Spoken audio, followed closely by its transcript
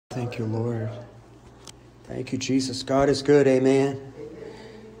Thank you, Lord. Thank you, Jesus. God is good, amen.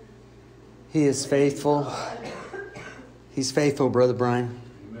 He is faithful. He's faithful, Brother Brian.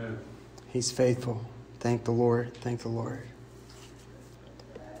 Amen. He's faithful. Thank the Lord. Thank the Lord.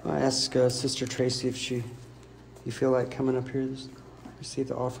 I ask Sister Tracy if you feel like coming up here to receive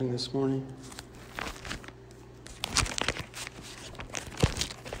the offering this morning.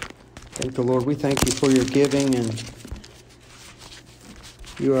 Thank the Lord. We thank you for your giving, and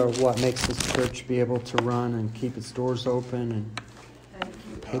you are what makes this church be able to run and keep its doors open and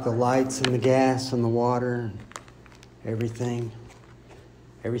pay the lights and the gas and the water and everything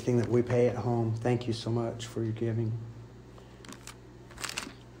that we pay at home. Thank you so much for your giving.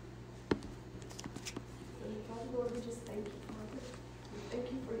 Lord, we just thank you, Father. We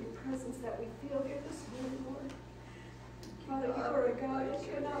thank you for your presence that we feel here this morning, Lord. Father, you are a God that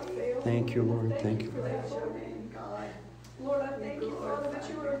cannot fail. Thank you, Lord. Thank you. For that, Lord. Lord, I thank you, Father, that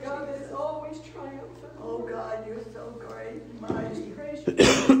you are a God that is always triumphant. Oh God, you're so great, mighty. Praise you,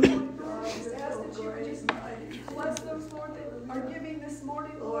 Lord. I just ask that you would just bless those, Lord, that are giving this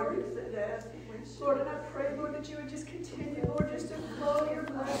morning, Lord. Lord, and I pray, Lord, that you would just continue, Lord, just to flow your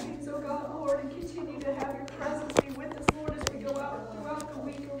blessings, oh God, Lord, and continue to have your presence be with us, Lord, as we go out throughout the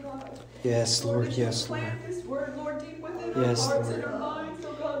week, oh God. Yes, Lord. Lord, Yes, Lord. plant this word, Lord, deep within Yes, our hearts Lord. and our minds,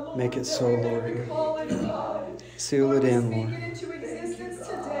 oh God, Lord. Make it so, Lord. Call it, oh God. Seal Lord, it in, we Lord. speak it into existence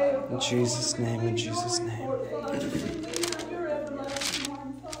today, oh God. In Jesus' Lord, we name, in lean Jesus' your name. report, Father. We lean on your everlasting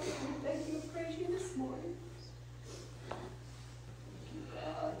arm, Father. We thank you and praise you this morning.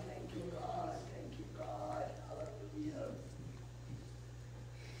 Thank you, God. Thank you, God. Hallelujah.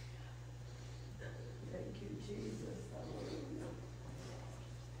 Thank you, Jesus. Hallelujah.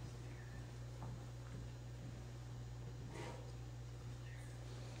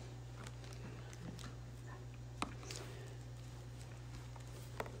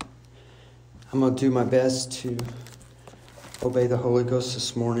 I'm going to do my best to obey the Holy Ghost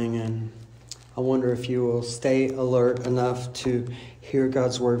this morning, and I wonder if you will stay alert enough to hear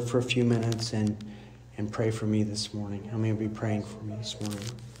God's word for a few minutes and pray for me this morning. How many will be praying for me this morning?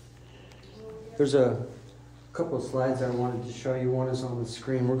 There's a couple of slides I wanted to show you. One is on the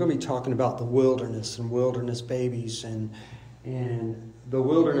screen. We're going to be talking about the wilderness and wilderness babies and the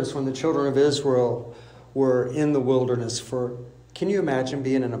wilderness when the children of Israel were in the wilderness for, can you imagine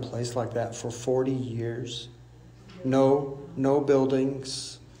being in a place like that for 40 years? No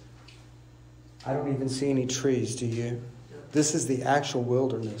buildings. I don't even see any trees, do you? This is the actual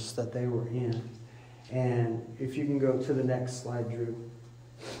wilderness that they were in. And if you can go to the next slide, Drew.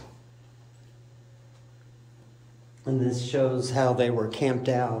 And this shows how they were camped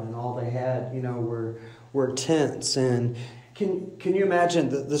out, and all they had, were tents. And can you imagine,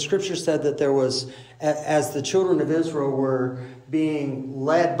 the scripture said that there was, as the children of Israel were being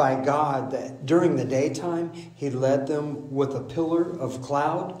led by God, that during the daytime, he led them with a pillar of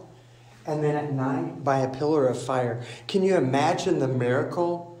cloud, and then at night by a pillar of fire. Can you imagine the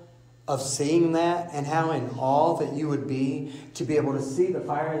miracle of seeing that, and how in awe that you would be to be able to see the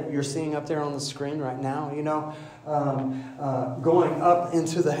fire that you're seeing up there on the screen right now, going up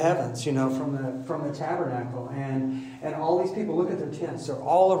into the heavens, from the tabernacle, and all these people, look at their tents, they're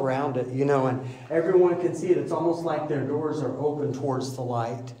all around it, and everyone can see it. It's almost like their doors are open towards the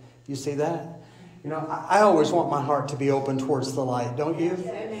light. You see that? I always want my heart to be open towards the light, don't you?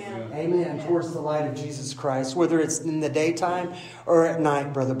 Amen. Amen. Towards the light of Jesus Christ, whether it's in the daytime or at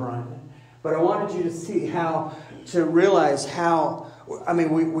night, Brother Brian. But I wanted you to see to realize how,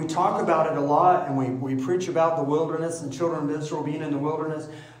 we talk about it a lot, and we preach about the wilderness and children of Israel being in the wilderness.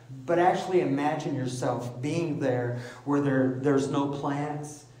 But actually imagine yourself being there where there's no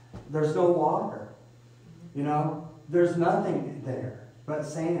plants, there's no water. There's nothing there but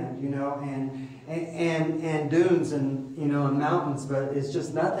sand, and dunes and and mountains, but it's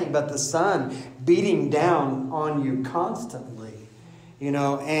just nothing but the sun beating down on you constantly,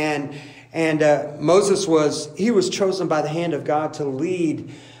 and Moses was chosen by the hand of God to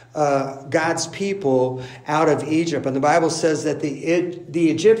lead God's people out of Egypt. And the Bible says that the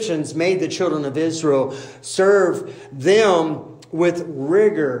Egyptians made the children of Israel serve them with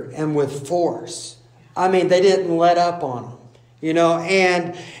rigor and with force. They didn't let up on them.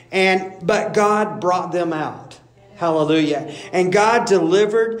 But God brought them out. Hallelujah. And God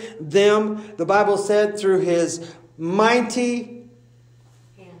delivered them, the Bible said, through his mighty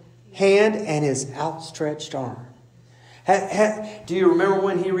hand and his outstretched arm. Do you remember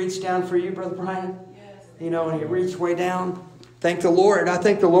when he reached down for you, Brother Brian? Yes. When he reached way down? Thank the Lord. I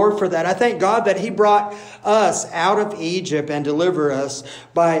thank the Lord for that. I thank God that he brought us out of Egypt and delivered us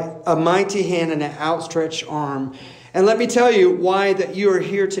by a mighty hand and an outstretched arm. And let me tell you why that you are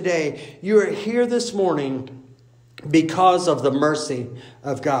here today. You are here this morning because of the mercy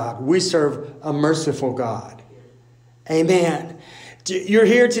of God. We serve a merciful God. Amen. You're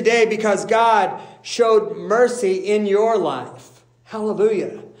here today because God showed mercy in your life.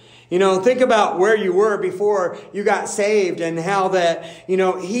 Hallelujah. You know, think about where you were before you got saved and how that, you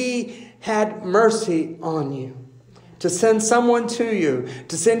know, He had mercy on you. To send someone to you,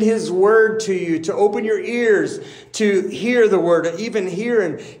 to send His word to you, to open your ears to hear the word, even hear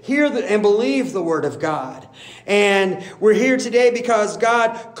and believe the word of God. And we're here today because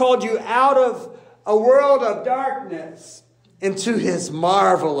God called you out of a world of darkness into His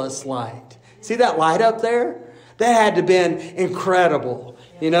marvelous light. See that light up there? That had to have been incredible.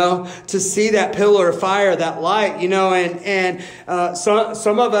 You know, to see that pillar of fire, that light, you know, and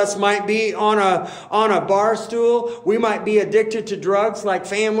some of us might be on a bar stool. We might be addicted to drugs like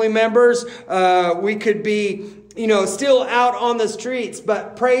family members. We could be, you know, still out on the streets.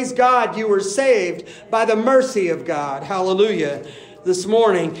 But praise God, you were saved by the mercy of God. Hallelujah. This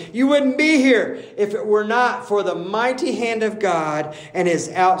morning, you wouldn't be here if it were not for the mighty hand of God and His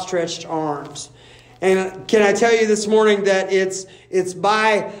outstretched arms. And can I tell you this morning that it's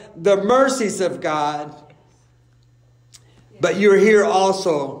by the mercies of God, but you're here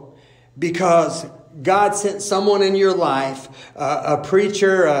also because God sent someone in your life, a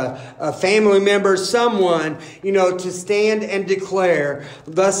preacher, a family member, someone, you know, to stand and declare,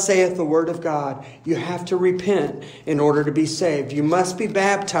 thus saith the word of God. You have to repent in order to be saved. You must be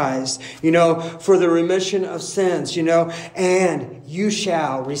baptized, you know, for the remission of sins, you know, and you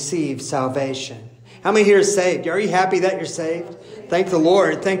shall receive salvation. How many here are saved? Are you happy that you're saved? Thank the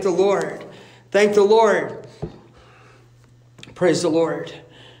Lord. Thank the Lord. Thank the Lord. Praise the Lord.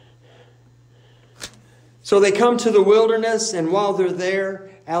 So they come to the wilderness, and while they're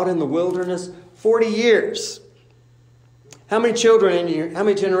there, out in the wilderness, 40 years. How many children how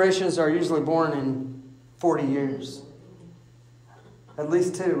many generations are usually born in 40 years? At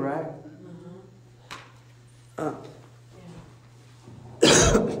least 2, right?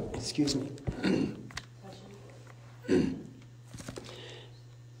 Excuse me.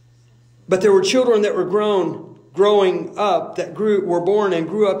 But there were children that were growing up, that were born and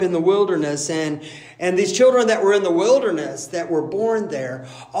grew up in the wilderness. And these children that were in the wilderness, that were born there,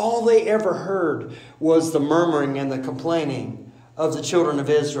 all they ever heard was the murmuring and the complaining of the children of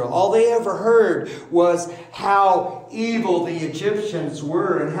Israel. All they ever heard was how evil the Egyptians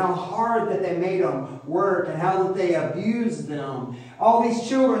were and how hard that they made them work and how that they abused them. All these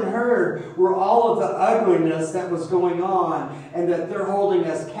children heard were all of the ugliness that was going on and that they're holding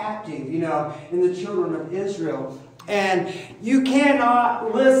us captive, you know, in the children of Israel. And you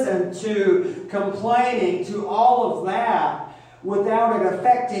cannot listen to complaining, to all of that, without it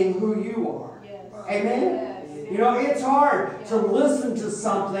affecting who you are. Yes. Amen? Yes. You know, it's hard to listen to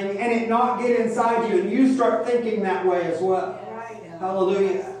something and it not get inside you and you start thinking that way as well. Right.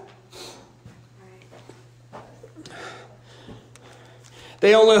 Hallelujah.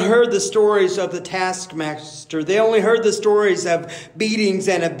 They only heard the stories of the taskmaster. They only heard the stories of beatings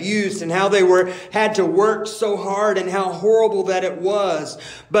and abuse and how they had to work so hard and how horrible that it was.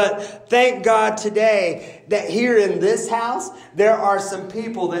 But thank God today that here in this house, there are some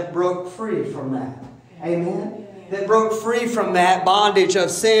people that broke free from that. Amen? That broke free from that bondage of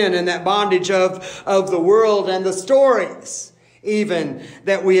sin and that bondage of the world and the stories even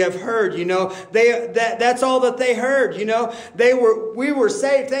that we have heard, you know. That's all that they heard, you know. We were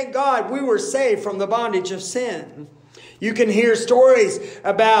saved. Thank God we were saved from the bondage of sin. You can hear stories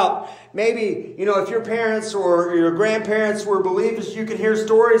about maybe, you know, if your parents or your grandparents were believers, you can hear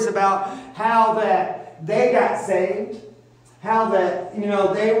stories about how that they got saved, how that, you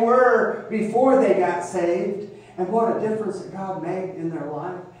know, they were before they got saved, and what a difference that God made in their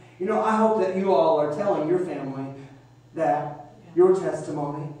life. You know, I hope that you all are telling your family that, your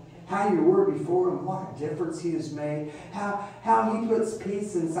testimony, how you were before and what a difference He has made. How He puts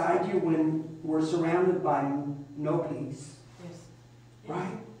peace inside you when we're surrounded by no peace. Yes.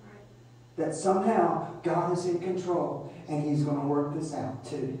 Right? That somehow God is in control and He's going to work this out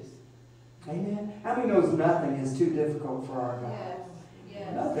too. Amen? How many knows nothing is too difficult for our God? Yes.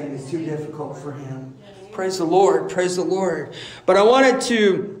 Yes. Nothing is too difficult for Him. Yes. Praise the Lord. Praise the Lord. But I wanted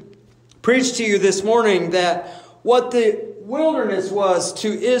to preach to you this morning that what the wilderness was to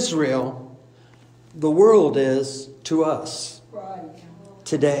Israel, the world is to us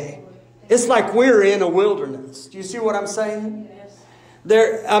today. It's like we're in a wilderness. Do you see what I'm saying? Yes.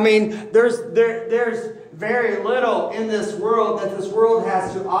 There's very little in this world that this world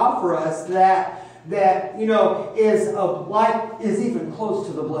has to offer us that you know is even close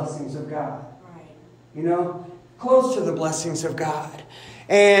to the blessings of God. Right. You know, close to the blessings of God.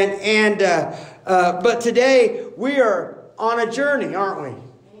 But today we are on a journey, aren't we?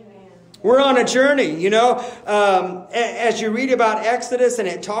 We're on a journey, you know. As you read about Exodus, and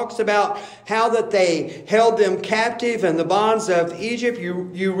it talks about how that they held them captive in the bonds of Egypt.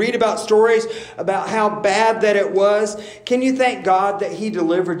 You read about stories about how bad that it was. Can you thank God that He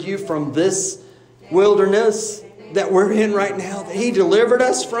delivered you from this wilderness that we're in right now? That He delivered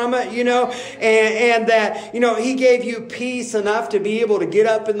us from it, you know. And that, you know, He gave you peace enough to be able to get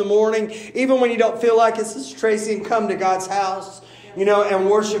up in the morning, even when you don't feel like it, Sister Tracy, and come to God's house, you know, and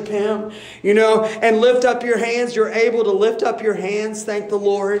worship Him, you know, and lift up your hands. You're able to lift up your hands, thank the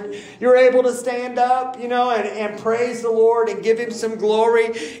Lord. You're able to stand up, you know, and praise the Lord and give Him some glory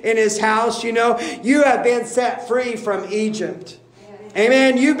in His house, you know. You have been set free from Egypt.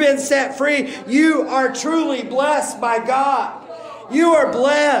 Amen. You've been set free. You are truly blessed by God. You are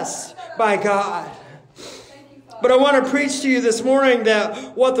blessed by God. But I want to preach to you this morning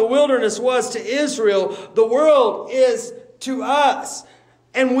that what the wilderness was to Israel, the world is to us.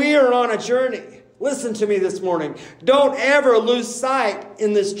 And we are on a journey. Listen to me this morning. Don't ever lose sight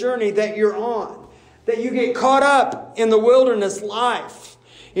in this journey that you're on. That you get caught up in the wilderness life.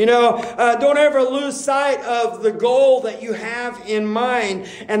 You know, don't ever lose sight of the goal that you have in mind.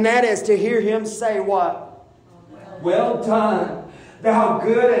 And that is to hear Him say what? Well done, thou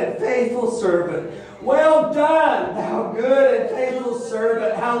good and faithful servant. Well done, thou good and faithful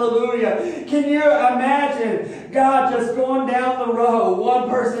servant. Hallelujah. Can you imagine God just going down the row, one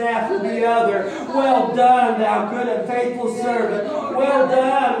person after the other? Well done, thou good and faithful servant. Well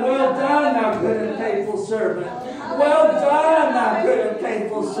done, thou good and faithful servant. Well done, thou good and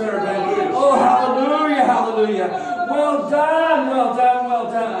faithful servant. Oh, hallelujah, hallelujah. Well done, well done,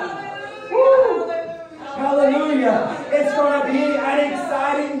 well done. Woo. Hallelujah. It's going to be an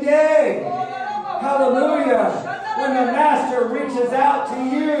exciting day. Hallelujah. When the Master reaches out to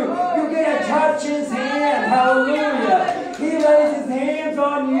you, you get to touch His hand. Hallelujah. He lays His hands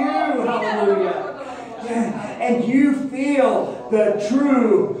on you. Hallelujah. And you feel the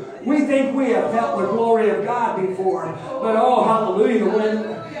true. We think we have felt the glory of God before. But oh, hallelujah.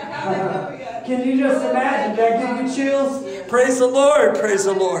 Can you just imagine? Did I give you chills? Praise the Lord. Praise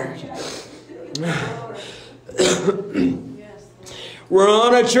the Lord. We're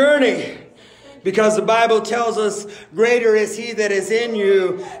on a journey. Because the Bible tells us, greater is He that is in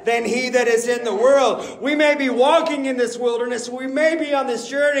you than he that is in the world. We may be walking in this wilderness. We may be on this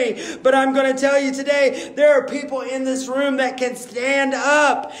journey. But I'm going to tell you today, there are people in this room that can stand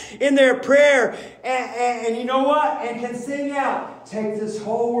up in their prayer. And you know what? And can sing out, take this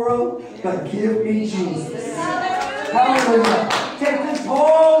whole world, but give me Jesus. Hallelujah. Take this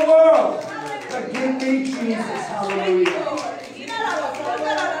whole world, but give me Jesus. Hallelujah.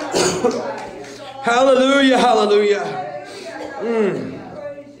 Hallelujah, hallelujah.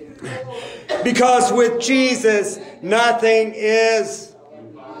 Because with Jesus, nothing is.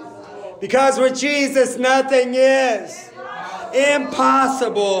 Because with Jesus, nothing is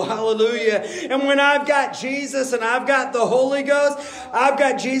impossible. Hallelujah. And when I've got Jesus and I've got the Holy Ghost, I've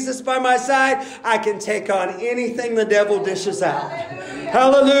got Jesus by my side, I can take on anything the devil dishes out.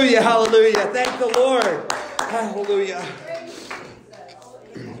 Hallelujah, hallelujah. Thank the Lord. Hallelujah.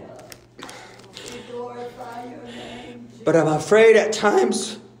 But I'm afraid at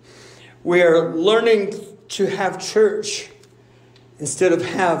times we are learning to have church instead of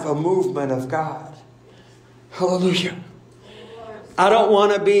have a movement of God. Hallelujah. I don't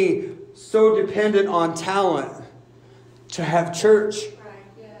want to be so dependent on talent to have church.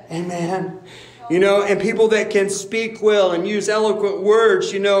 Amen. You know, and people that can speak well and use eloquent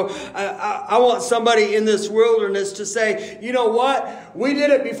words. You know, I want somebody in this wilderness to say, you know what? We did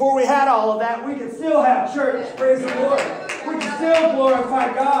it before we had all of that. We can still have church. Praise the Lord. We can still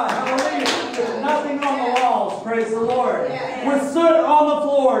glorify God. Hallelujah. There's nothing on the walls. Praise the Lord. With soot on the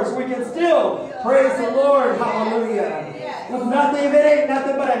floors. We can still praise the Lord. Hallelujah. With nothing, if it ain't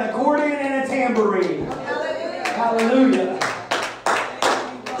nothing but an accordion and a tambourine. Hallelujah.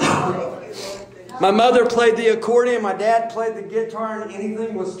 My mother played the accordion. My dad played the guitar and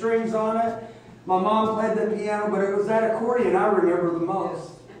anything with strings on it. My mom played the piano, but it was that accordion I remember the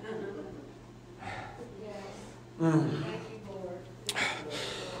most.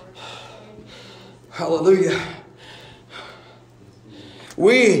 Hallelujah.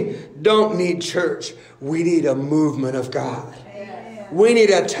 We don't need church. We need a movement of God. We need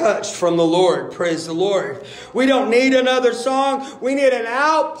a touch from the Lord. Praise the Lord. We don't need another song. We need an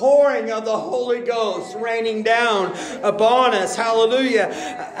outpouring of the Holy Ghost raining down upon us. Hallelujah.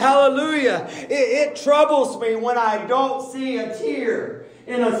 Hallelujah. It troubles me when I don't see a tear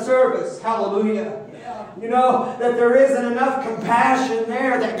in a service. Hallelujah. you know, that there isn't enough compassion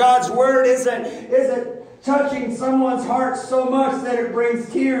there, that God's Word isn't touching someone's heart so much that it brings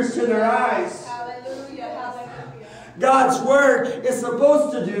tears to their eyes. Hallelujah. Hallelujah. God's Word is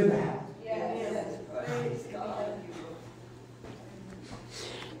supposed to do that. Yes. Praise God.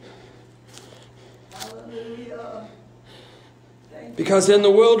 Hallelujah. Because in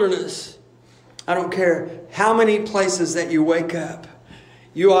the wilderness, I don't care how many places that you wake up,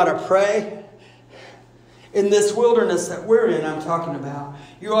 you ought to pray. In this wilderness that we're in, I'm talking about,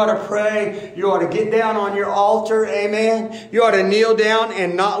 you ought to pray. You ought to get down on your altar. Amen. You ought to kneel down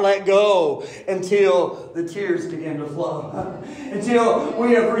and not let go until the tears begin to flow. Until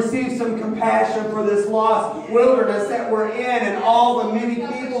we have received some compassion for this lost wilderness that we're in and all the many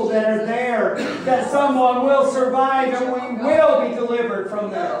people that are there. That someone will survive and we will be delivered from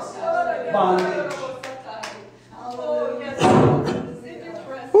this bondage.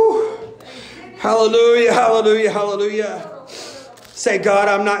 Whew. Hallelujah, hallelujah, hallelujah. Say, God,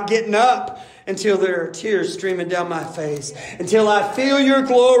 I'm not getting up until there are tears streaming down my face. Until I feel your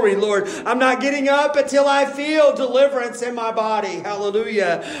glory, Lord. I'm not getting up until I feel deliverance in my body.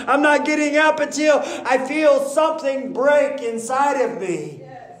 Hallelujah. I'm not getting up until I feel something break inside of me.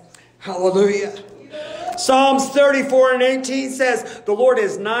 Hallelujah. Psalms 34 and 18 says, the Lord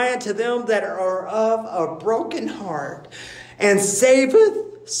is nigh unto them that are of a broken heart, and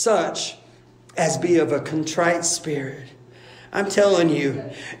saveth such as be of a contrite spirit. I'm telling you,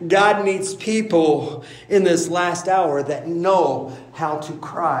 God needs people in this last hour that know how to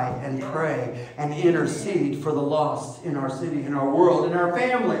cry and pray and intercede for the lost in our city, in our world, in our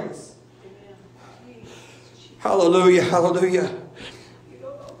families. Hallelujah, hallelujah.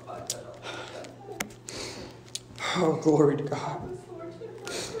 Oh, glory to God.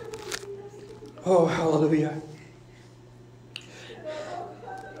 Oh, hallelujah.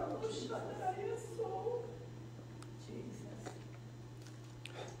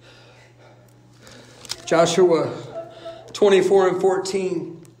 Joshua 24 and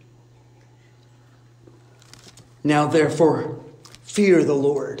 14. Now therefore, fear the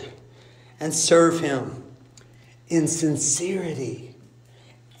Lord and serve Him in sincerity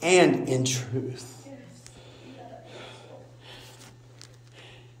and in truth.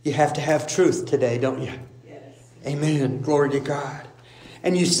 You have to have truth today, don't you? Yes. Amen. Glory to God.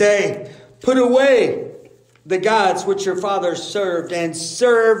 And you say, put away the gods which your fathers served, and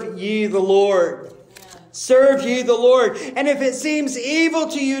serve ye the Lord. Serve ye the Lord. And if it seems evil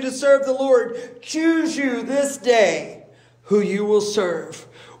to you to serve the Lord, choose you this day who you will serve.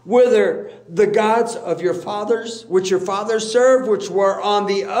 Whether the gods of your fathers, which your fathers served, which were on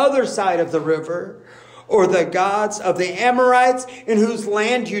the other side of the river, or the gods of the Amorites in whose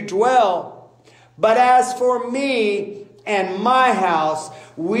land you dwell. But as for me and my house,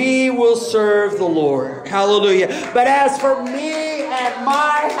 we will serve the Lord. Hallelujah. But as for me and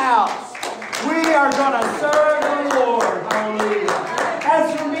my house, we are going to serve the Lord. Hallelujah.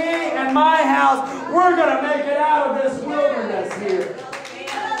 As for me and my house, we're going to make it out of this wilderness here.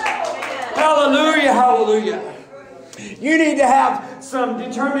 Hallelujah, hallelujah. You need to have some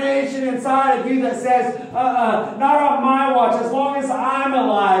determination inside of you that says, not on my watch, as long as I'm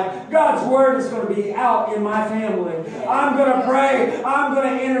alive, God's Word is going to be out in my family. I'm going to pray. I'm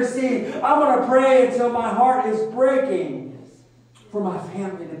going to intercede. I'm going to pray until my heart is breaking for my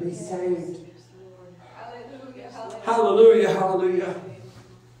family to be saved. Hallelujah, hallelujah.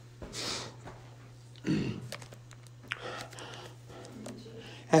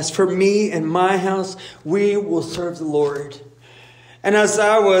 As for me and my house, we will serve the Lord. And as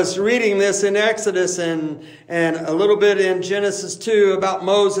I was reading this in Exodus and a little bit in Genesis 2 about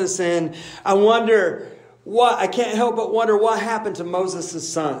Moses, and I can't help but wonder what happened to Moses'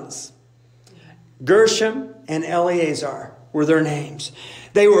 sons. Gershom and Eleazar were their names.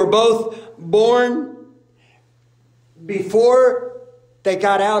 They were both born before they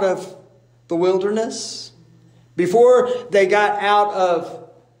got out of the wilderness, before they got out of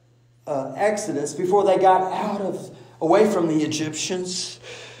Exodus, before they got away from the Egyptians.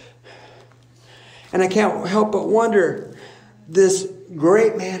 And I can't help but wonder, this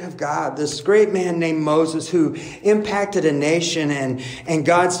great man of God, this great man named Moses who impacted a nation and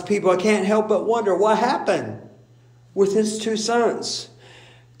God's people, I can't help but wonder what happened with his two sons.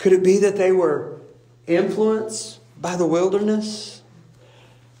 Could it be that they were influenced by the wilderness?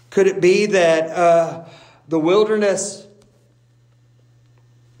 Could it be that the wilderness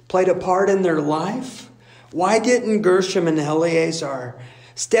played a part in their life? Why didn't Gershom and Eleazar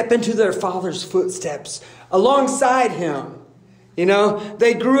step into their father's footsteps alongside him? You know,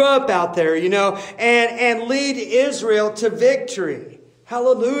 they grew up out there, you know, and lead Israel to victory.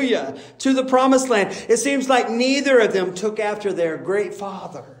 Hallelujah. To the promised land. It seems like neither of them took after their great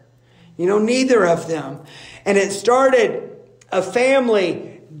father. You know, neither of them. And it started a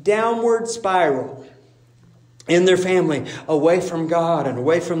family downward spiral in their family, away from God and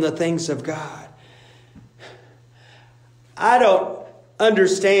away from the things of God. I don't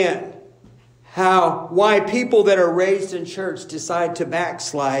understand why people that are raised in church decide to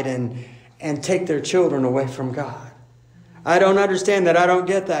backslide and take their children away from God. I don't understand that. I don't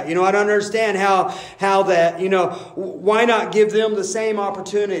get that. You know, I don't understand how that, you know, why not give them the same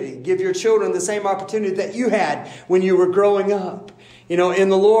opportunity? Give your children the same opportunity that you had when you were growing up, you know, in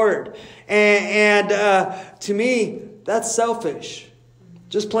the Lord. And to me, that's selfish.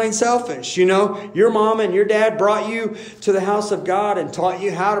 Just plain selfish. You know, your mom and your dad brought you to the house of God and taught you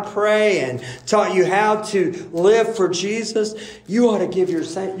how to pray and taught you how to live for Jesus. You ought to give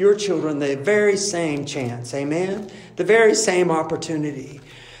your children the very same chance. Amen? The very same opportunity.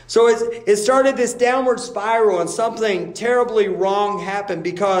 So it started this downward spiral, and something terribly wrong happened,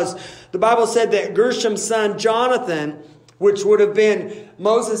 because the Bible said that Gershom's son Jonathan, which would have been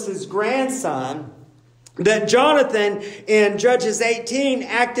Moses' grandson, that Jonathan in Judges 18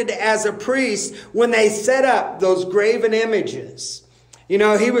 acted as a priest when they set up those graven images. You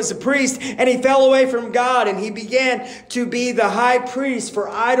know, he was a priest and he fell away from God, and he began to be the high priest for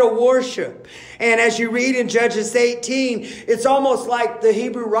idol worship. And as you read in Judges 18, it's almost like the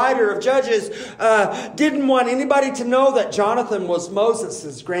Hebrew writer of Judges didn't want anybody to know that Jonathan was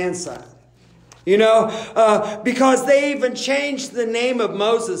Moses' grandson. You know, because they even changed the name of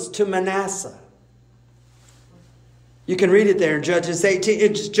Moses to Manasseh. You can read it there in Judges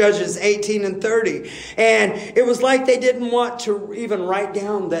 18 and 30. And it was like they didn't want to even write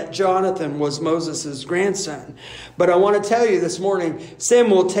down that Jonathan was Moses' grandson. But I want to tell you this morning, sin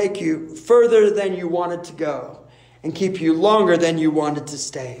will take you further than you wanted to go and keep you longer than you wanted to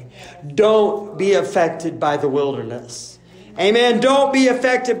stay. Don't be affected by the wilderness. Amen. Don't be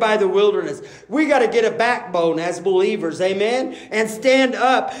affected by the wilderness. We got to get a backbone as believers. Amen. And stand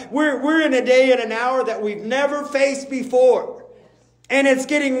up. We're in a day and an hour that we've never faced before. And it's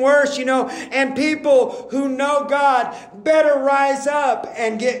getting worse, you know. And people who know God better rise up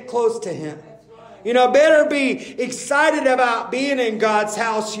and get close to Him. You know, better be excited about being in God's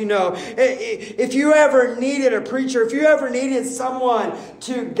house, you know. If you ever needed a preacher, if you ever needed someone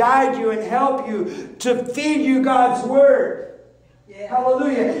to guide you and help you, to feed you God's Word,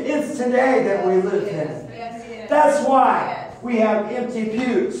 hallelujah, it's today that we live in. That's why we have empty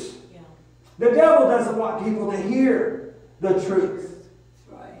pews. The devil doesn't want people to hear the truth.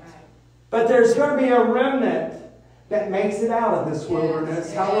 But there's going to be a remnant that makes it out of this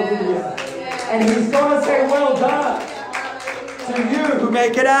wilderness. Hallelujah. And He's going to say, well done to you who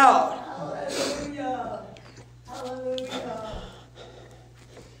make it out. Hallelujah. Hallelujah.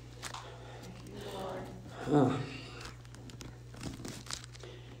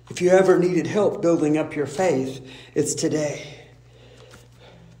 If you ever needed help building up your faith, it's today.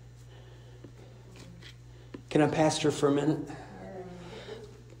 Can I pastor for a minute?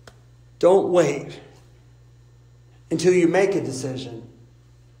 Don't wait until you make a decision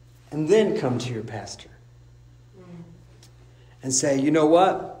and then come to your pastor and say, you know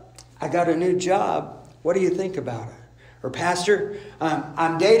what? I got a new job. What do you think about it? Or, Pastor,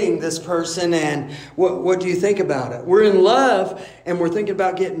 I'm dating this person, and what do you think about it? We're in love and we're thinking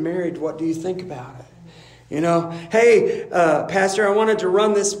about getting married. What do you think about it? You know, hey, Pastor, I wanted to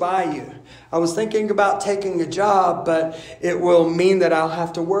run this by you. I was thinking about taking a job, but it will mean that I'll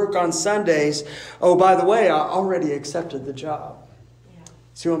have to work on Sundays. Oh, by the way, I already accepted the job.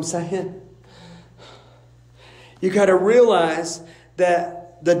 See what I'm saying? You got to realize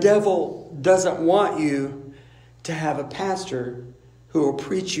that the devil doesn't want you to have a pastor who will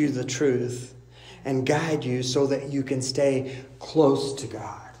preach you the truth and guide you so that you can stay close to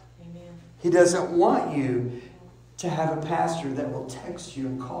God. Amen. He doesn't want you to have a pastor that will text you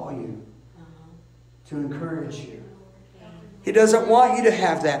and call you to encourage you. He doesn't want you to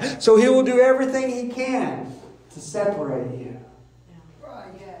have that. So he will do everything he can to separate you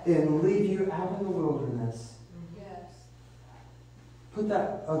and leave you out in the wilderness. Yes. Put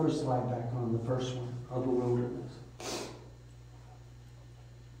that other slide back on, the first one, of the wilderness.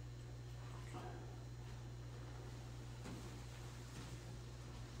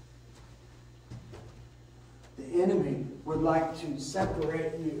 The enemy would like to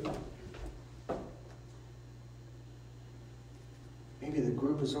separate you. Maybe the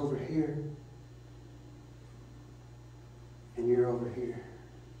group is over here and you're over here.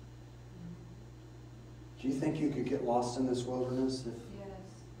 Do you think you could get lost in this wilderness if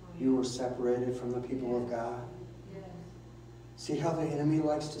you were separated from the people of God? See how the enemy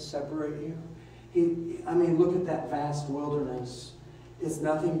likes to separate you? Look at that vast wilderness. It's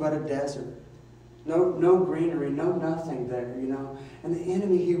nothing but a desert. No greenery, no nothing there, you know. And the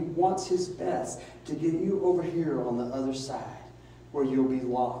enemy, he wants his best to get you over here on the other side where you'll be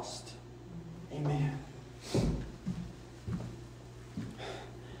lost. Amen.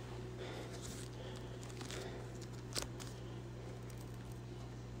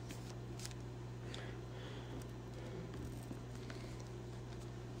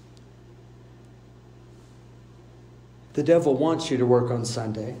 The devil wants you to work on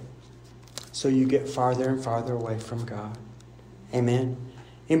Sunday, so you get farther and farther away from God. Amen.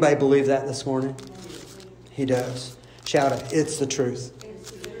 Anybody believe that this morning? He does. Shout it. It's the truth.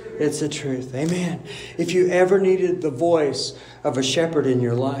 It's the truth. Amen. If you ever needed the voice of a shepherd in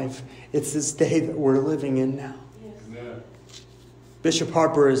your life, it's this day that we're living in now. Amen. Bishop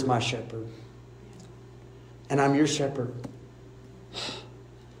Harper is my shepherd. And I'm your shepherd.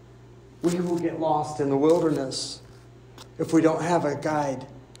 We will get lost in the wilderness if we don't have a guide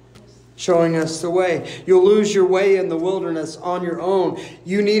showing us the way. You'll lose your way in the wilderness on your own.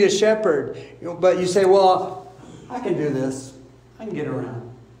 You need a shepherd. But you say, well, I can do this. I can get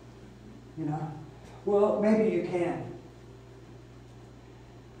around. You know? Well, maybe you can.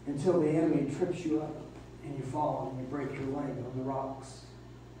 Until the enemy trips you up and you fall and you break your leg on the rocks,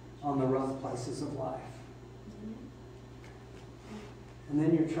 on the rough places of life. And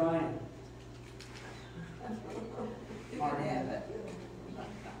then you're trying.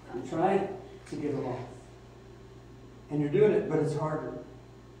 You're trying to get along. And you're doing it, but it's harder.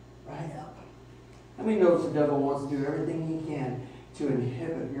 Right? How many knows the devil wants to do everything he can to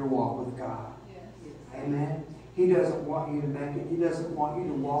inhibit your walk with God? Yes. Amen? He doesn't want you to make it. He doesn't want you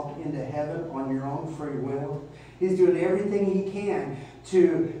to walk into heaven on your own free will. He's doing everything he can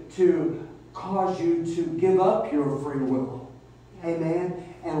to cause you to give up your free will.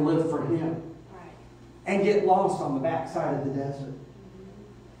 Amen? And live for him. And get lost on the backside of the desert.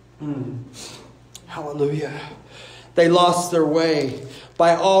 Hallelujah. They lost their way.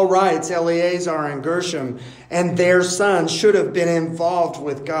 By all rights, Eleazar and Gershom and their sons should have been involved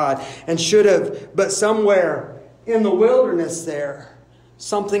with God. And should have, but somewhere in the wilderness there,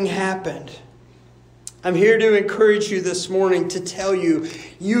 something happened. I'm here to encourage you this morning to tell you,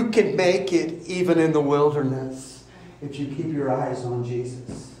 you can make it even in the wilderness if you keep your eyes on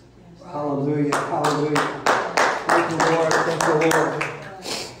Jesus. Hallelujah, hallelujah. Thank the Lord, thank the Lord.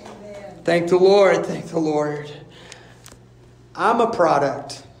 Thank the Lord, thank the Lord. I'm a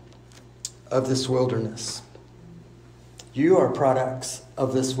product of this wilderness. You are products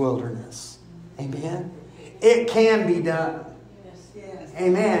of this wilderness. Amen? It can be done.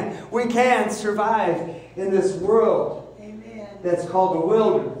 Amen. We can survive in this world that's called the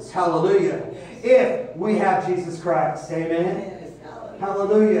wilderness. Hallelujah. If we have Jesus Christ. Amen.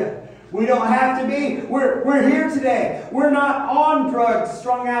 Hallelujah. We don't have to be. We're here today. We're not on drugs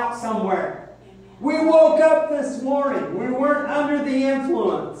strung out somewhere. We woke up this morning. We weren't under the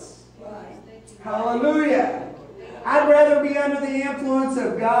influence. Hallelujah. I'd rather be under the influence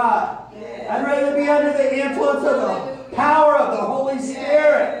of God. I'd rather be under the influence of the power of the Holy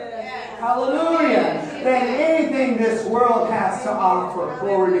Spirit. Hallelujah. Than anything this world has to offer.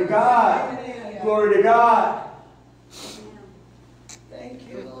 Glory to God. Glory to God.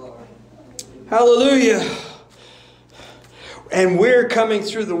 Hallelujah. And we're coming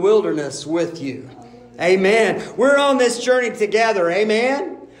through the wilderness with you. Amen. We're on this journey together.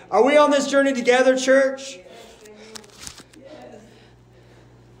 Amen. Are we on this journey together, church?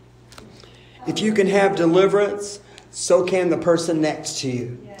 If you can have deliverance, so can the person next to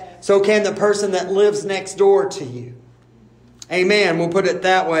you. So can the person that lives next door to you. Amen. We'll put it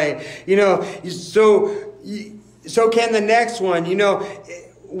that way. You know, so can the next one. You know,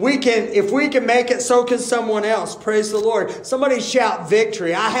 if we can make it, so can someone else. Praise the Lord. Somebody shout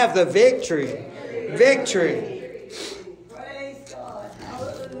victory. I have the victory. Victory. Praise God.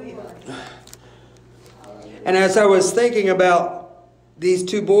 Hallelujah. And as I was thinking about these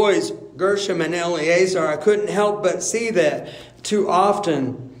two boys, Gershom and Eleazar, I couldn't help but see that too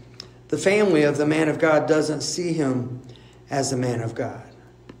often the family of the man of God doesn't see him as a man of God.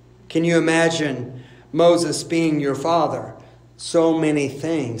 Can you imagine Moses being your father? So many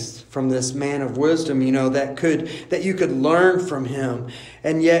things from this man of wisdom, you know, that you could learn from him.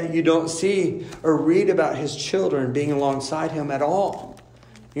 And yet you don't see or read about his children being alongside him at all.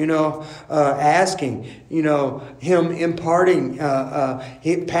 You know, asking, you know, him imparting,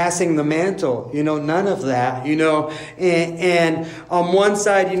 passing the mantle, you know, none of that, you know. And on one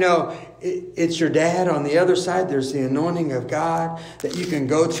side, you know, it's your dad. On the other side, there's the anointing of God that you can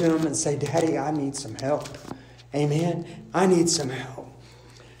go to him and say, Daddy, I need some help. Amen. I need some help.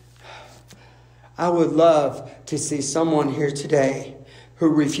 I would love to see someone here today who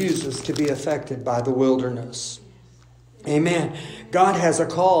refuses to be affected by the wilderness. Amen. God has a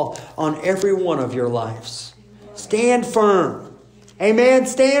call on every one of your lives. Stand firm. Amen.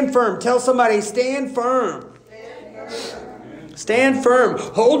 Stand firm. Tell somebody, stand firm. Stand firm.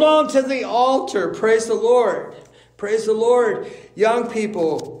 Hold on to the altar. Praise the Lord. Praise the Lord. Young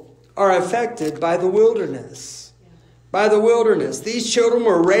people are affected by the wilderness. By the wilderness. These children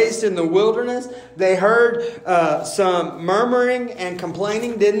were raised in the wilderness. They heard some murmuring and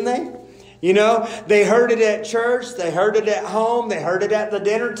complaining, didn't they? You know, they heard it at church. They heard it at home. They heard it at the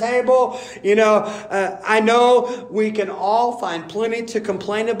dinner table. You know, I know we can all find plenty to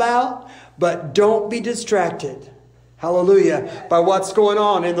complain about, but don't be distracted. Hallelujah. By what's going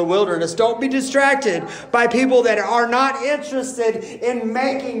on in the wilderness. Don't be distracted by people that are not interested in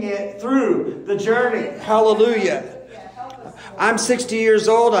making it through the journey. Hallelujah. I'm 60 years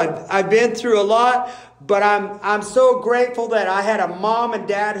old. I've been through a lot, but I'm so grateful that I had a mom and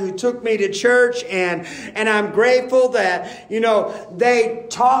dad who took me to church, and I'm grateful that, you know, they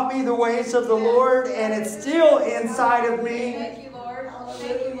taught me the ways of the Lord, and it's still inside of me. Thank you, Lord.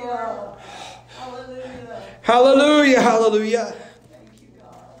 Thank you, Lord. Hallelujah. Hallelujah, hallelujah. Thank you,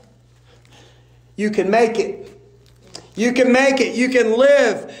 God. You can make it. You can make it. You can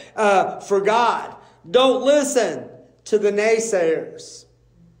live for God. Don't listen to the naysayers.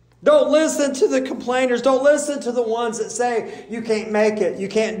 Don't listen to the complainers. Don't listen to the ones that say you can't make it. You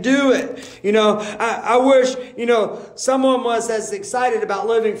can't do it. You know, I wish, you know, someone was as excited about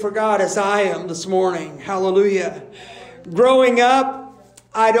living for God as I am this morning. Hallelujah. Growing up,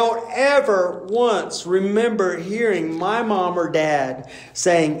 I don't ever once remember hearing my mom or dad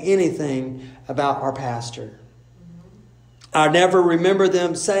saying anything about our pastor. I never remember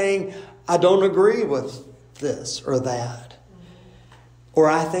them saying, I don't agree with this or that, or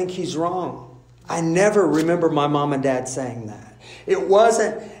I think he's wrong. I never remember my mom and dad saying that. It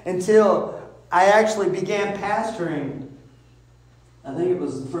wasn't until I actually began pastoring. I think it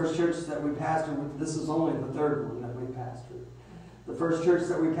was the first church that we pastored. This is only the third one that we pastored. The first church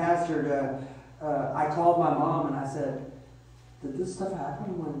that we pastored, I called my mom and I said, did this stuff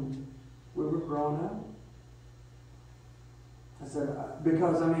happen when we were growing up? I said,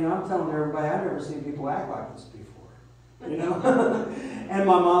 because, I mean, I'm telling everybody, I've never seen people act like this before. You know? And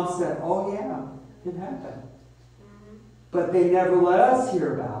my mom said, oh, yeah, it happened. Mm-hmm. But they never let us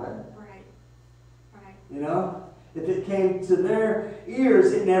hear about it. Right. Right. You know? If it came to their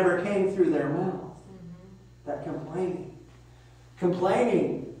ears, it never came through their mouth. Mm-hmm. That complaining.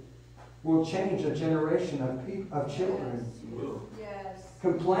 Complaining will change a generation of children. Yes.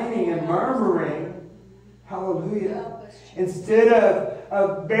 Complaining and murmuring. Hallelujah. Instead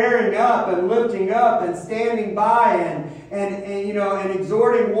of bearing up and lifting up and standing by and you know, and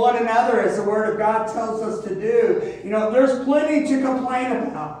exhorting one another as the Word of God tells us to do. You know, there's plenty to complain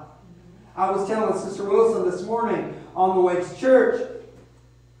about. I was telling Sister Wilson this morning on the way to church,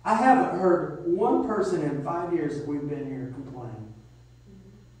 I haven't heard one person in 5 years that we've been here complain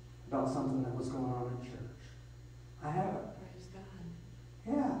about something that was going on in church. I haven't. Praise God.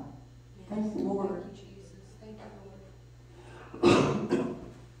 Yeah. Thank the Lord. Thank you, Jesus. Thank you, Lord.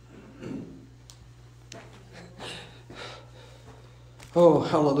 Oh,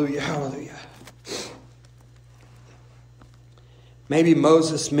 hallelujah, hallelujah. Maybe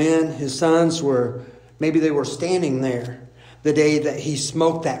Moses' men, his sons, maybe they were standing there the day that he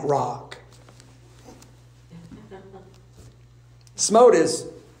smote that rock. Smote is,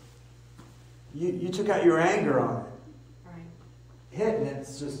 you took out your anger on it. Right. Hitting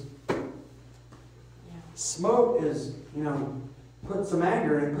it's just, smote is, you know, put some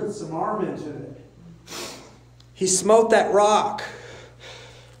anger and put some arm into it. He smote that rock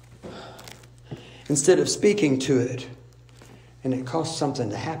instead of speaking to it. And it caused something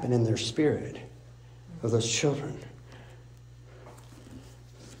to happen in their spirit of those children.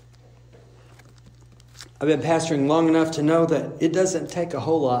 I've been pastoring long enough to know that it doesn't take a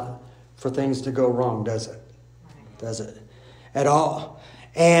whole lot for things to go wrong, does it? Does it? At all.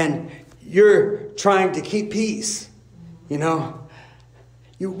 And you're trying to keep peace. You know,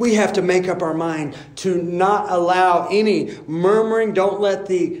 we have to make up our mind to not allow any murmuring. Don't let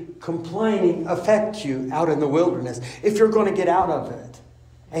the complaining affect you out in the wilderness if you're going to get out of it.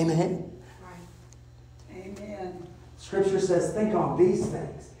 Amen? Right. Amen. Scripture says, think on these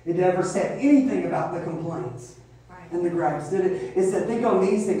things. It never said anything about the complaints and the gripes, did it? It said, think on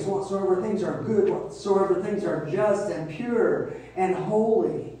these things, whatsoever things are good, whatsoever things are just and pure and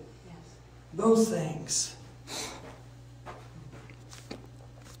holy. Yes. Those things.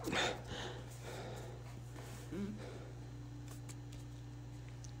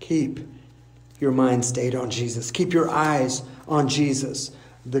 keep your mind stayed on Jesus. Keep your eyes on Jesus,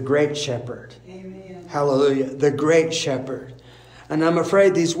 the great shepherd. Amen. Hallelujah. The great shepherd. And I'm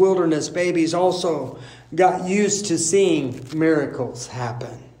afraid these wilderness babies also got used to seeing miracles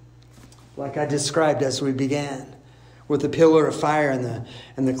happen, like I described as we began, with the pillar of fire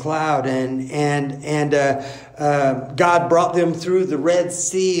and the cloud, and God brought them through the Red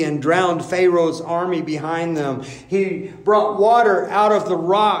Sea and drowned Pharaoh's army behind them. He brought water out of the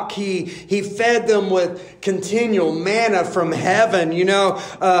rock. He fed them with continual manna from heaven. You know,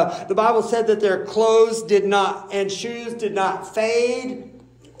 the Bible said that their clothes and shoes did not fade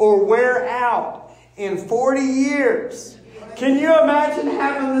or wear out in 40 years. Can you imagine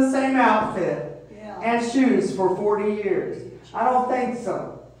having the same outfit and shoes for 40 years? I don't think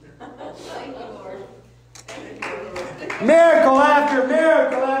so. Thank you, Lord. Miracle after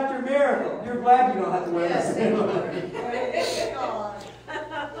miracle after miracle. You're glad you don't have to wear Yes, this. Praise God.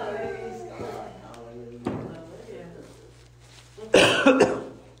 Praise God. Hallelujah.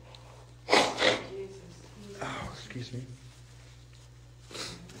 Oh, excuse me.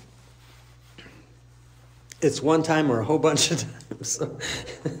 It's one time or a whole bunch of times. So.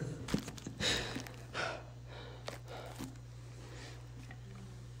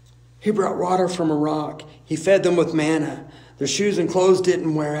 He brought water from a rock. He fed them with manna. Their shoes and clothes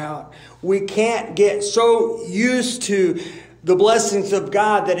didn't wear out. We can't get so used to the blessings of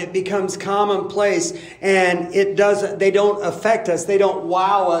God that it becomes commonplace and they don't affect us. They don't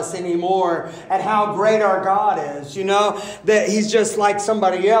wow us anymore at how great our God is. You know, that He's just like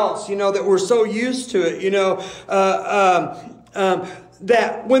somebody else, you know, that we're so used to it, you know,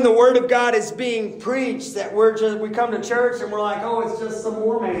 that when the Word of God is being preached, that we come to church and we're like, oh, it's just some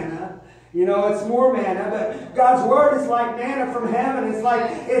more manna. You know, it's more manna. But God's Word is like manna from heaven.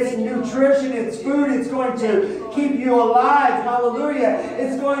 It's nutrition, it's food. It's going to keep you alive. Hallelujah.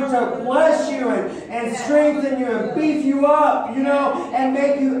 It's going to bless you and strengthen you and beef you up, you know, and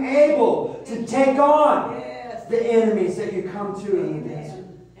make you able to take on the enemies that you come to in the desert.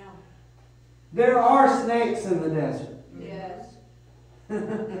 There are snakes in the desert. Yes.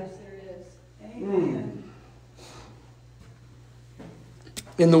 Yes, there is. Amen.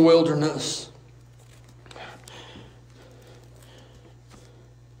 In the wilderness.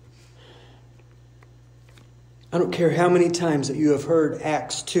 I don't care how many times that you have heard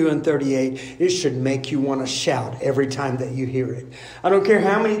Acts 2 and 38. It should make you want to shout every time that you hear it. I don't care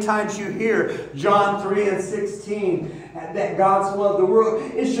how many times you hear John 3 and 16, that God so loved the world.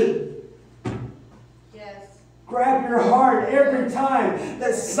 It should grab your heart every time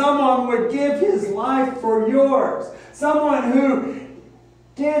that someone would give his life for yours. Someone who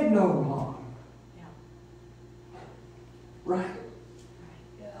did no wrong. Right?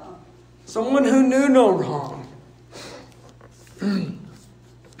 Yeah. Someone who knew no wrong.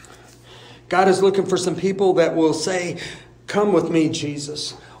 God is looking for some people that will say, come with me,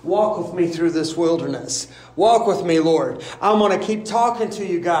 Jesus. Walk with me through this wilderness. Walk with me, Lord. I want to keep talking to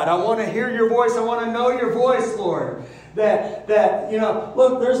you, God. I want to hear your voice. I want to know your voice, Lord. That you know,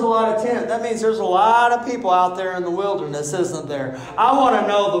 look, there's a lot of tent. That means there's a lot of people out there in the wilderness, isn't there? I want to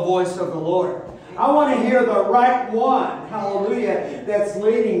know the voice of the Lord. I want to hear the right one, hallelujah, that's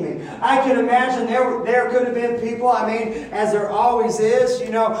leading me. I can imagine there could have been people, I mean, as there always is,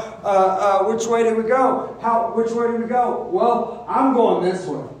 you know, which way do we go? Which way do we go? Well, I'm going this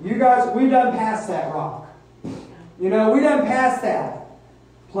way. You guys, we done passed that rock. You know, we done passed that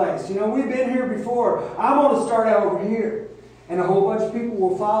place. You know, we've been here before. I'm going to start out over here. And a whole bunch of people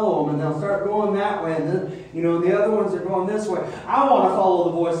will follow them, and they'll start going that way. And then, you know, the other ones are going this way. I want to follow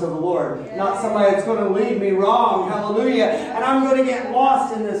the voice of the Lord, not somebody that's going to lead me wrong. Hallelujah. And I'm going to get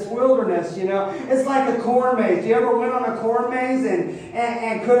lost in this wilderness, you know. It's like a corn maze. You ever went on a corn maze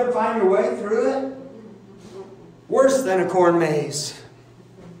and couldn't find your way through it? Worse than a corn maze.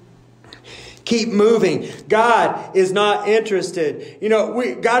 Keep moving. God is not interested. You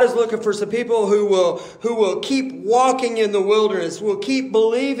know, God is looking for some people who will keep walking in the wilderness, will keep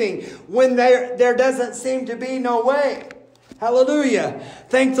believing when there doesn't seem to be no way. Hallelujah.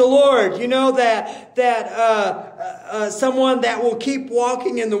 Thank the Lord. You know that someone that will keep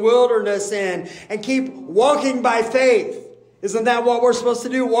walking in the wilderness and keep walking by faith. Isn't that what we're supposed to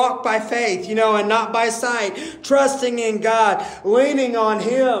do? Walk by faith, you know, and not by sight. Trusting in God, leaning on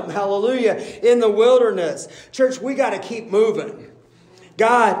Him, hallelujah, in the wilderness. Church, we got to keep moving.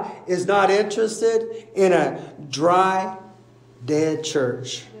 God is not interested in a dry, dead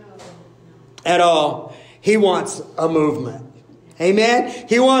church at all. He wants a movement. Amen.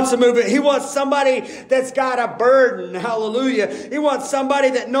 He wants to move it. He wants somebody that's got a burden. Hallelujah. He wants somebody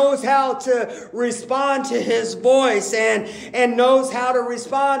that knows how to respond to His voice and knows how to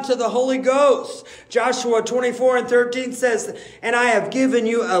respond to the Holy Ghost. Joshua 24:13 says, "And I have given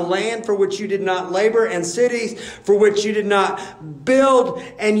you a land for which you did not labor, and cities for which you did not build,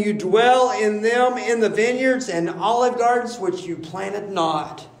 and you dwell in them, in the vineyards and olive gardens which you planted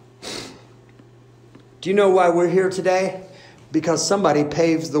not." Do you know why we're here today? Because somebody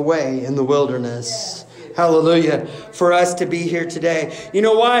paves the way in the wilderness. Hallelujah. For us to be here today. You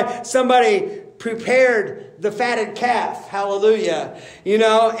know why? Somebody prepared the fatted calf. Hallelujah. You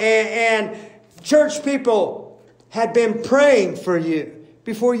know, and church people had been praying for you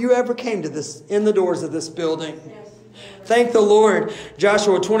before you ever came to this, in the doors of this building. Thank the Lord.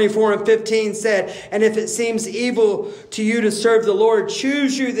 Joshua 24:15 said, "And if it seems evil to you to serve the Lord,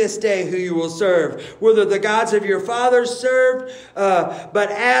 choose you this day who you will serve, whether the gods of your fathers served.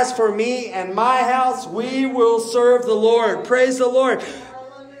 But as for me and my house, we will serve the Lord." Praise the Lord.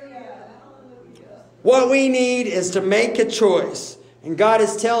 What we need is to make a choice. And God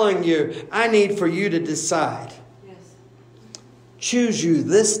is telling you, I need for you to decide. Yes. Choose you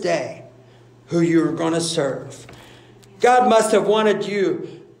this day who you're going to serve. God must have wanted you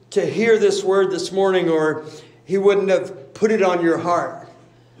to hear this word this morning, or He wouldn't have put it on your heart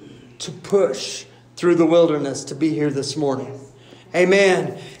to push through the wilderness to be here this morning.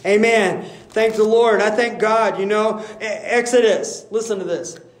 Amen. Amen. Thank the Lord. I thank God. You know, Exodus. Listen to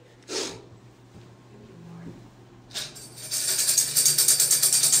this.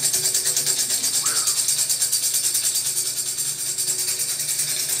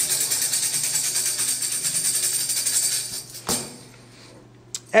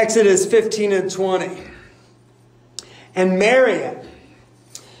 Exodus 15:20. "And Miriam,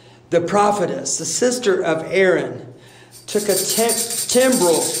 the prophetess, the sister of Aaron, took a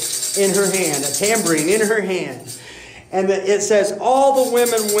timbrel in her hand, a tambourine in her hand. And it says, all the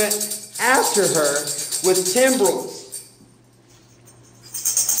women went after her with timbrels."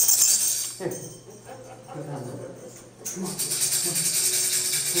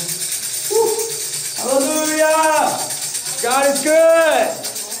 Hallelujah! God is good.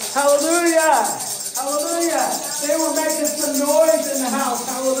 Hallelujah. Hallelujah. They were making some noise in the house.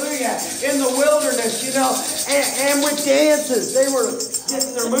 Hallelujah. In the wilderness, you know. And with dances. They were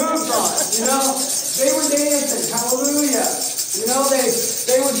getting their moves on. You know. They were dancing. Hallelujah. You know,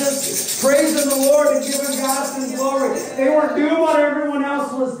 they were just praising the Lord and giving God some glory. They weren't doing what everyone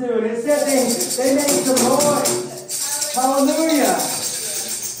else was doing. It said they made some noise. Hallelujah.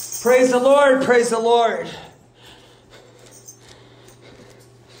 Praise the Lord. Praise the Lord.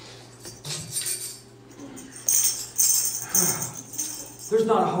 There's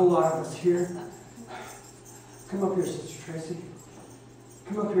not a whole lot of us here. Come up here, Sister Tracy.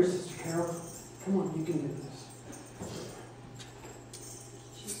 Come up here, Sister Carol. Come on, you can do this.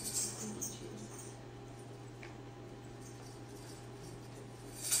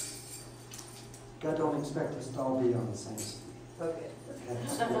 God don't expect us to all be on the same speed. Okay.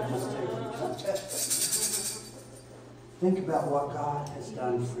 Think about what God has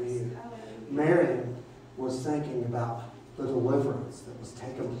done for you. Miriam was thinking about the deliverance that was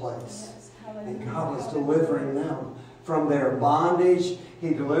taking place. And God was delivering them from their bondage.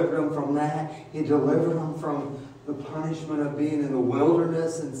 He delivered them from that. He delivered them from the punishment of being in the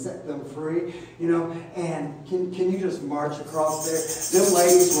wilderness and set them free. You know, and can you just march across there? Them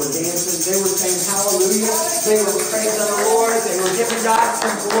ladies were dancing. They were saying hallelujah. They were praising the Lord. They were giving God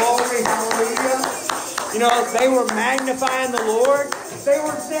some glory. Hallelujah. You know, they were magnifying the Lord. They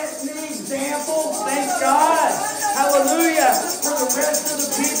were setting an example. Thank God. Hallelujah. For the rest of the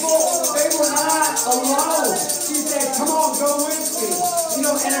people, they were not alone. She said, come on, go with me. You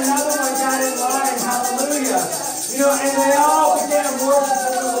know, and another one got in line. Hallelujah. You know, and they all began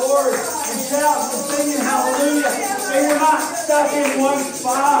worshiping the Lord and shouting and singing hallelujah. They were not stuck in one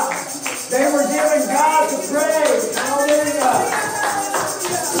spot. They were giving God the praise. Hallelujah.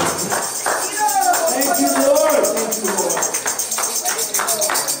 Thank you, Lord. Thank you, Lord.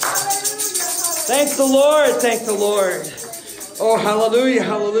 Thank the Lord. Thank the Lord. Oh, hallelujah.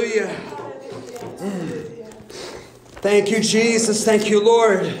 Hallelujah. Thank you, Jesus. Thank you,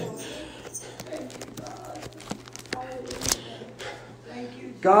 Lord.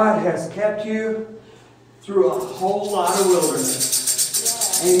 God has kept you through a whole lot of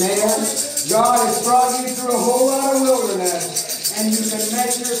wilderness. Amen. God has brought you through a whole lot of wilderness. And you can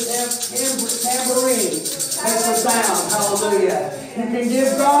make your tambourine make a sound. Hallelujah. You can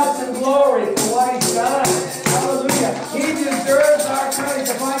give God some glory for what He's done. Hallelujah. He deserves our praise.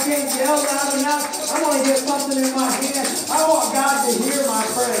 If I can't yell loud enough, I'm going to get something in my hand. I want God to hear my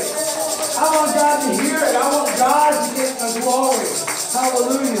praise. I want God to hear it. I want God to get the glory.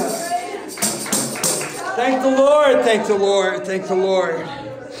 Hallelujah. Thank the Lord. Thank the Lord. Thank the Lord.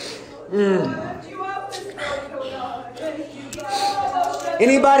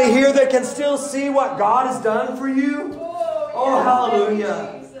 Anybody here that can still see what God has done for you? Oh,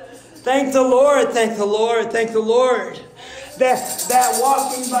 hallelujah. Thank the Lord. Thank the Lord. Thank the Lord. That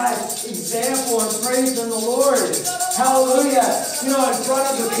walking by example and praising the Lord. Hallelujah. You know, in front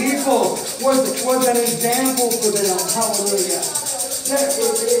of the people was an example for them. Hallelujah.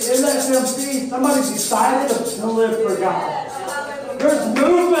 It lets them see somebody decided to live for God. There's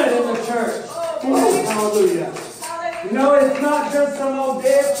movement in the church. Oh, hallelujah. You know, it's not just some old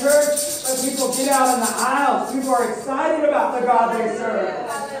dead church where people get out in the aisles. People are excited about the God they serve.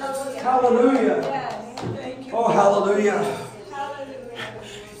 Hallelujah. Oh, hallelujah.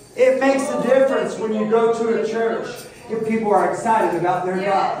 It makes a difference when you go to a church if people are excited about their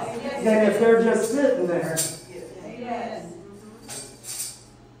God than if they're just sitting there.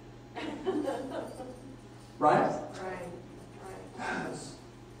 Right?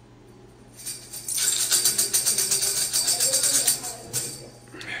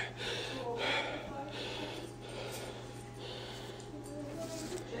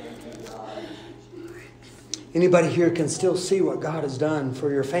 Anybody here can still see what God has done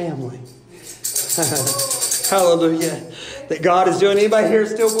for your family. Hallelujah. That God is doing. Anybody here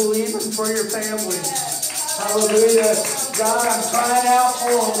still believing for your family? Hallelujah. God, I'm crying out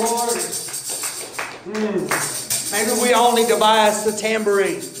for a Lord. Maybe we all need to buy us a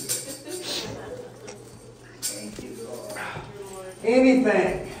tambourine.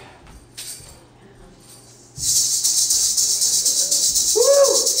 Anything.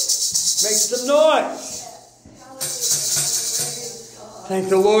 Woo! Make some noise. Thank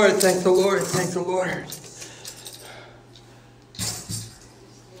the Lord, thank the Lord, thank the Lord.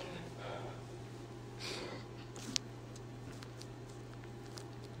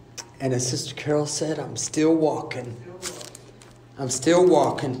 And as Sister Carol said, I'm still walking. I'm still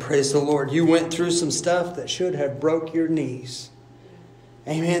walking, praise the Lord. You went through some stuff that should have broke your knees.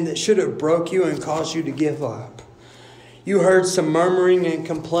 Amen, that should have broke you and caused you to give up. You heard some murmuring and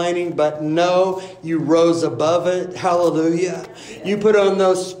complaining, but no, you rose above it. Hallelujah. You put on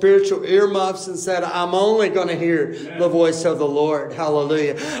those spiritual earmuffs and said, I'm only going to hear the voice of the Lord.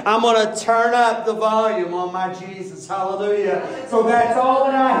 Hallelujah. I'm going to turn up the volume on my Jesus. Hallelujah. So that's all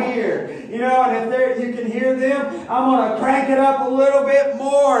that I hear. You know, and if you can hear them, I'm going to crank it up a little bit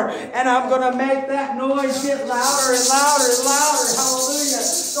more. And I'm going to make that noise get louder and louder and louder. Hallelujah.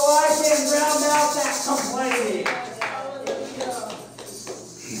 So I can drown out that complaining.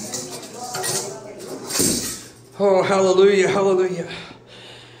 Oh, hallelujah, hallelujah.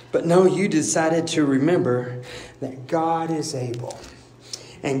 But no, you decided to remember that God is able.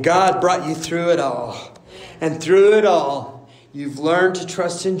 And God brought you through it all. And through it all, you've learned to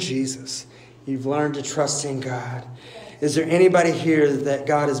trust in Jesus. You've learned to trust in God. Is there anybody here that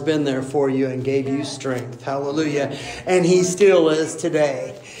God has been there for you and gave you strength? Hallelujah. And He still is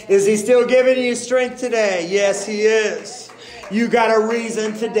today. Is He still giving you strength today? Yes, He is. You got a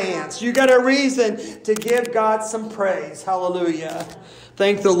reason to dance. You got a reason to give God some praise. Hallelujah.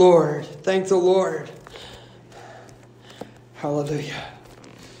 Thank the Lord. Thank the Lord. Hallelujah.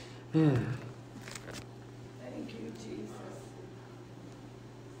 Thank you, Jesus.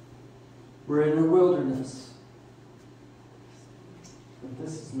 We're in a wilderness. But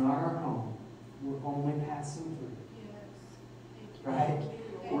this is not our home. We're only passing through. Right?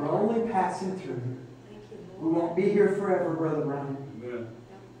 We're only passing through. We won't be here forever, Brother Brian. Amen.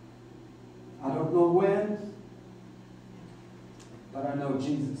 I don't know when, but I know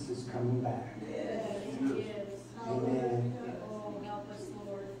Jesus is coming back. Yes, He is. Amen.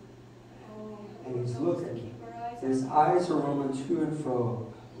 And He's looking. His eyes are roaming to and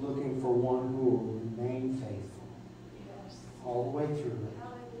fro, looking for one who will remain faithful all the way through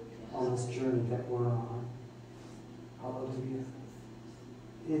it, on this journey that we're on. Hallelujah.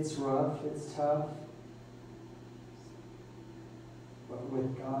 It's rough. It's tough. But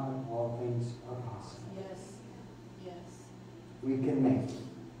with God, all things are possible. Yes. Yes. We can make it.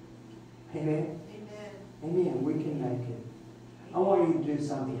 Amen? Amen. Amen. We can make it. I want you to do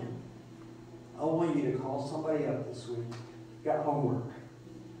something. I want you to call somebody up this week. You've got homework.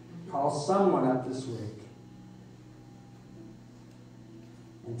 Call someone up this week.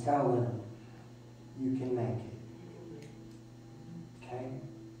 And tell them you can make it. Okay?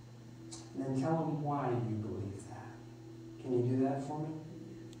 And then tell them why you believe that. Can you do that for me?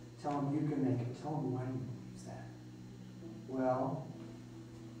 Tell them you can make it. Tell them why you believe that. Well,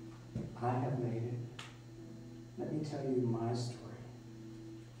 I have made it. Let me tell you my story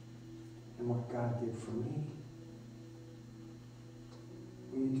and what God did for me.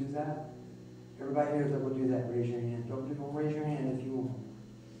 Will you do that? Everybody here that will do that, raise your hand. Don't raise your hand if you won't.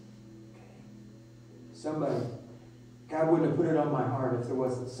 Okay. Somebody, God wouldn't have put it on my heart if there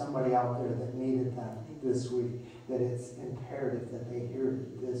wasn't somebody out there that needed that this week, that it's imperative that they hear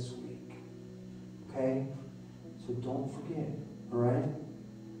it this week. Okay? So don't forget. All right?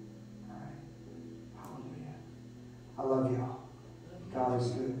 All right. Hallelujah. I love y'all. God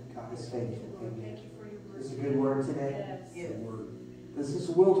is good. God is faithful. Amen. This is a good word today. Yes. This is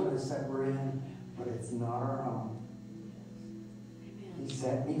a wilderness that we're in, but it's not our own. He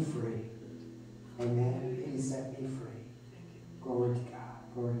set me free. Amen. He set me free. Glory to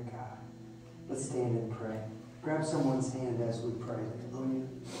God. Glory to God. Let's stand and pray. Grab someone's hand as we pray. Will you?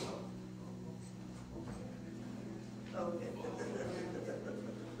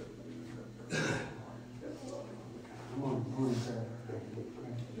 Come on, sir.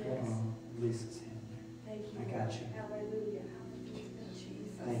 Yes. Lisa's hand. Thank you. I got you. Hallelujah.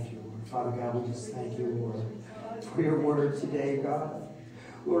 Jesus. Thank you, Lord. Father God, we just thank you, Lord, for your word today, God.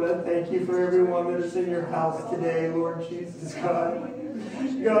 Lord, I thank you for everyone that is in your house today, Lord Jesus, God.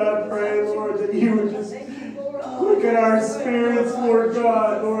 God, I pray, Lord, that you would just look at our spirits, Lord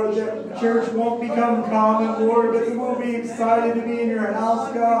God, Lord, that church won't become common, Lord, but we'll be excited to be in your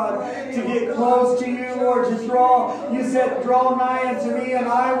house, God, to get close to you, Lord, to draw. You said, draw nigh unto me, and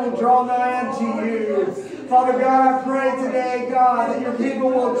I will draw nigh unto you. Father God, I pray today, God, that your people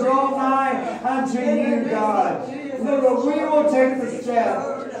will draw nigh unto you, God. Lord, that we will take the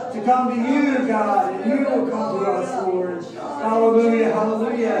step to come to you, God, and you will come to us, Lord. Hallelujah,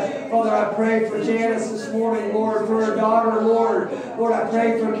 hallelujah. Father, I pray for Janice this morning, Lord, for her daughter, Lord. Lord, I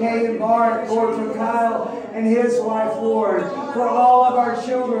pray for Kate and Bart, Lord, for Kyle and his wife, Lord. For all of our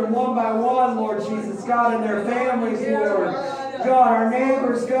children, one by one, Lord Jesus, God, and their families, Lord. God, our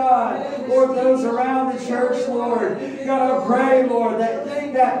neighbors, God, Lord, those around the church, Lord. God, I pray, Lord,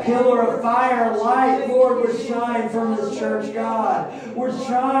 that pillar of fire, light, Lord, would shine from this church, God. Would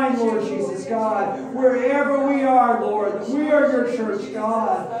shine, Lord Jesus, God. Wherever we are, Lord, we are your church,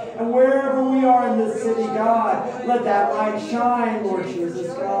 God. And wherever we are in this city, God, let that light shine, Lord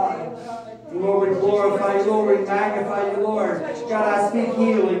Jesus, God. Lord, we glorify you, Lord, we magnify you, Lord. God, I speak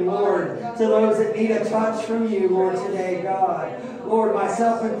healing, Lord, to those that need a touch from you, Lord, today, God. Lord,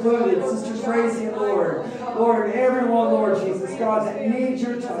 myself included, Sister Tracy, Lord. Lord, and everyone, Lord Jesus, God, that needs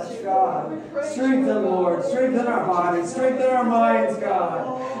your touch, God. Strengthen, Lord. Strengthen our bodies. Strengthen our minds,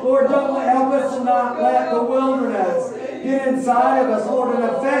 God. Lord, don't help us to not let the wilderness get inside of us, Lord, and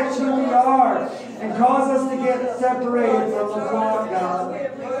affect who we are and cause us to get separated from the flock, God.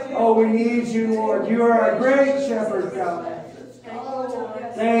 Oh, we need you, Lord. You are our great shepherd, God.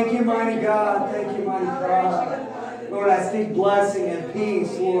 Thank you, mighty God. Thank you, mighty God. Lord, I speak blessing and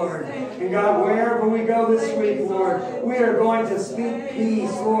peace, Lord. And God, wherever we go this week, Lord, we are going to speak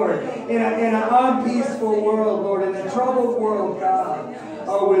peace, Lord, in an unpeaceful world, Lord, in a troubled world, God.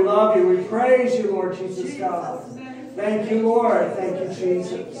 Oh, we love you. We praise you, Lord Jesus, God. Thank you, Lord. Thank you,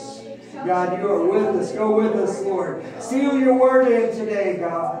 Jesus. God, you are with us. Go with us, Lord. Seal your word in today,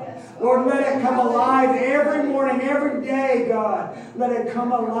 God. Lord, let it come alive every morning, every day, God. Let it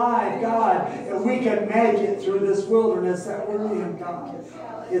come alive, God, and we can make it through this wilderness that we're in, God.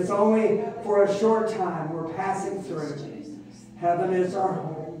 It's only for a short time. We're passing through. Heaven is our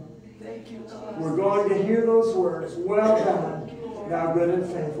home. We're going to hear those words. Well done, thou good and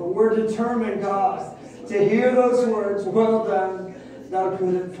faithful. We're determined, God, to hear those words. Well done, thou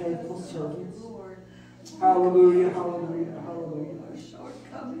good and faithful servant. Hallelujah, hallelujah, hallelujah.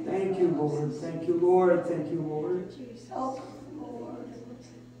 Thank you, Lord. Thank you, Lord. Thank you, Lord. Jesus.